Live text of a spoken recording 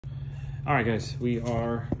All right, guys, we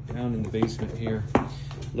are down in the basement here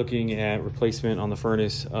looking at replacement on the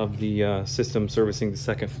furnace of the system servicing the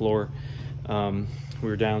second floor. We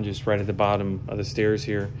were down just right at the bottom of the stairs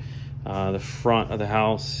here. The front of the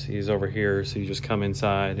house is over here, so you just come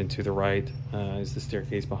inside, and to the right is the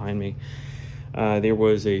staircase behind me. There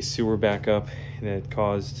was a sewer backup that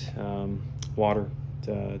caused water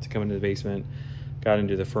to come into the basement, got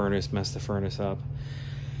into the furnace, messed the furnace up.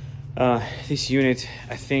 This unit,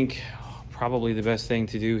 I think probably the best thing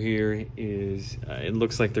to do here is, it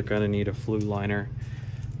looks like they're gonna need a flue liner.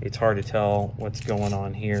 It's hard to tell what's going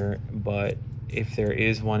on here, but if there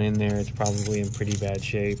is one in there, it's probably in pretty bad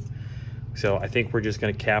shape. So I think we're just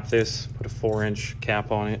gonna cap this, put a 4-inch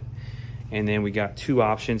cap on it. And then we got two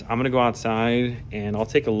options. I'm gonna go outside and I'll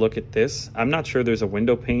take a look at this. I'm not sure there's a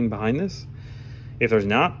window pane behind this. If there's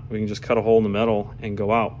not, we can just cut a hole in the metal and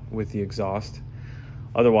go out with the exhaust.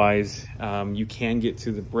 Otherwise, you can get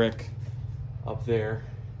to the brick up there.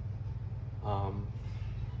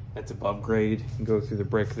 That's above grade. You can go through the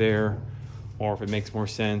brick there. Or if it makes more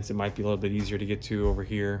sense, it might be a little bit easier to get to over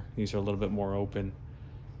here. These are a little bit more open.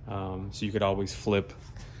 So you could always flip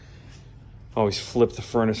the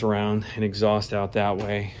furnace around and exhaust out that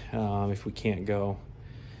way if we can't go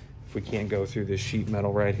through this sheet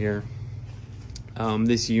metal right here.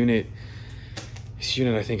 This unit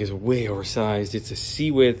I think is way oversized. It's a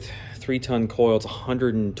C-width 3-ton coil. It's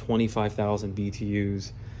 125,000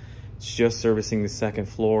 BTUs. It's just servicing the second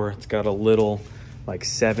floor. It's got a little like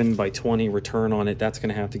 7x20 return on it. That's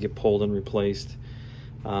gonna have to get pulled and replaced.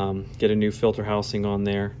 Get a new filter housing on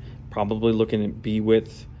there. Probably looking at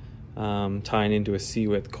B-width, tying into a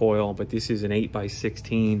C-width coil, but this is an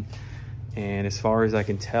 8x16. And as far as I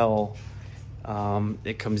can tell,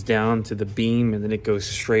 it comes down to the beam and then it goes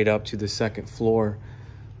straight up to the second floor.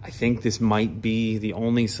 I think this might be the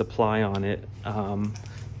only supply on it.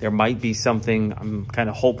 There might be something, I'm kind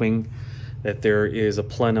of hoping that there is a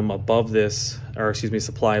plenum above this, or excuse me,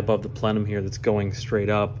 supply above the plenum here that's going straight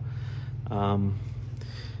up.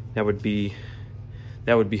 That would be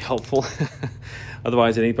helpful.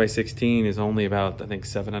 Otherwise, an 8x16 is only about, I think,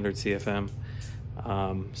 700 CFM.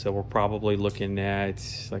 So we're probably looking at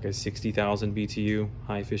like a 60,000 BTU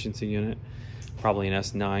high efficiency unit, probably an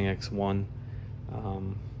S9X1.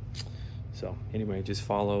 So anyway, just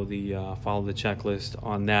follow the checklist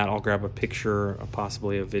on that. I'll grab a picture,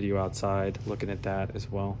 possibly a video outside looking at that as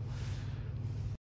well.